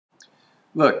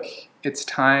Look, it's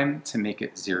time to make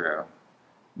it zero.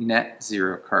 Net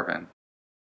zero carbon.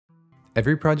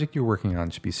 Every project you're working on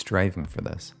should be striving for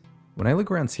this. When I look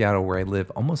around Seattle where I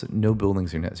live, almost no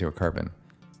buildings are net zero carbon.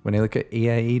 When I look at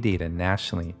AIA data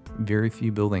nationally, very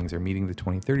few buildings are meeting the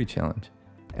 2030 challenge.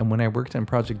 And when I worked on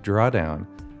Project Drawdown,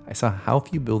 I saw how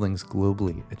few buildings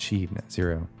globally achieve net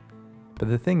zero. But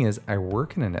the thing is, I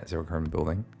work in a net zero carbon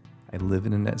building. I live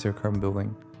in a net zero carbon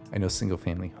building. I know single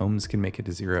family homes can make it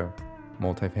to zero.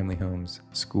 Multifamily homes,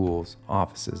 schools,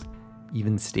 offices,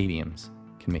 even stadiums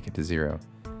can make it to zero.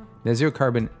 Net zero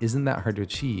carbon isn't that hard to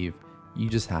achieve, you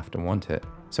just have to want it.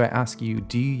 So I ask you,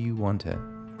 do you want it?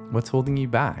 What's holding you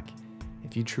back?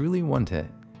 If you truly want it,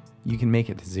 you can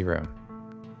make it to zero.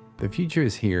 The future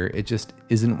is here, it just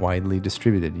isn't widely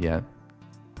distributed yet.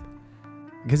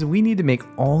 Because we need to make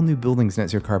all new buildings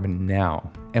net zero carbon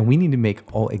now, and we need to make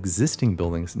all existing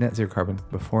buildings net zero carbon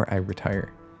before I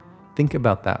retire. Think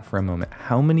about that for a moment.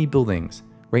 How many buildings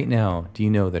right now do you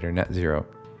know that are net zero?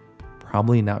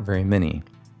 Probably not very many.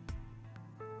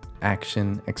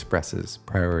 Action expresses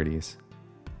priorities.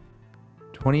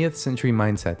 20th century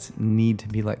mindsets need to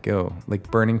be let go,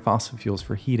 like burning fossil fuels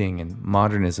for heating and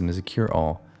modernism as a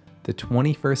cure-all. The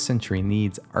 21st century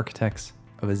needs architects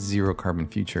of a zero carbon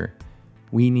future.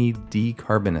 We need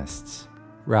decarbonists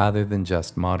rather than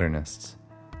just modernists.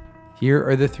 Here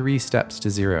are the 3 steps to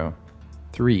zero.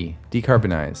 3.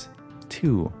 Decarbonize.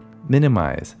 2.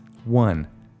 Minimize. 1.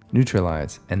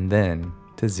 Neutralize. And then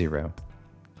to zero.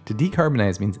 To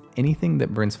decarbonize means anything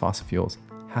that burns fossil fuels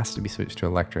has to be switched to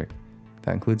electric.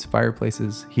 That includes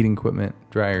fireplaces, heating equipment,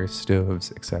 dryers,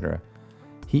 stoves, etc.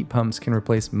 Heat pumps can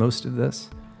replace most of this.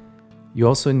 You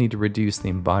also need to reduce the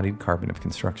embodied carbon of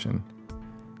construction.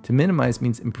 To minimize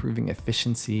means improving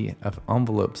efficiency of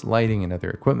envelopes, lighting, and other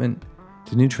equipment.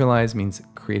 To neutralize means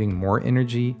creating more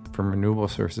energy from renewable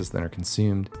sources than are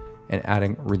consumed and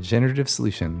adding regenerative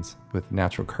solutions with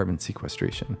natural carbon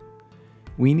sequestration.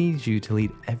 We need you to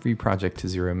lead every project to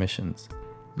zero emissions.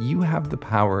 You have the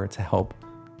power to help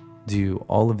do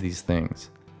all of these things.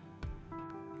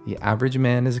 The average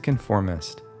man is a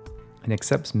conformist and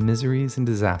accepts miseries and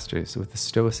disasters with the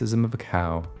stoicism of a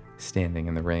cow standing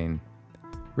in the rain.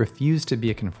 Refuse to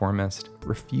be a conformist,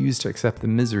 refuse to accept the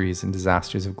miseries and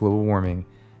disasters of global warming.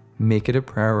 Make it a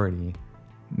priority.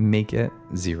 Make it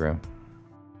zero.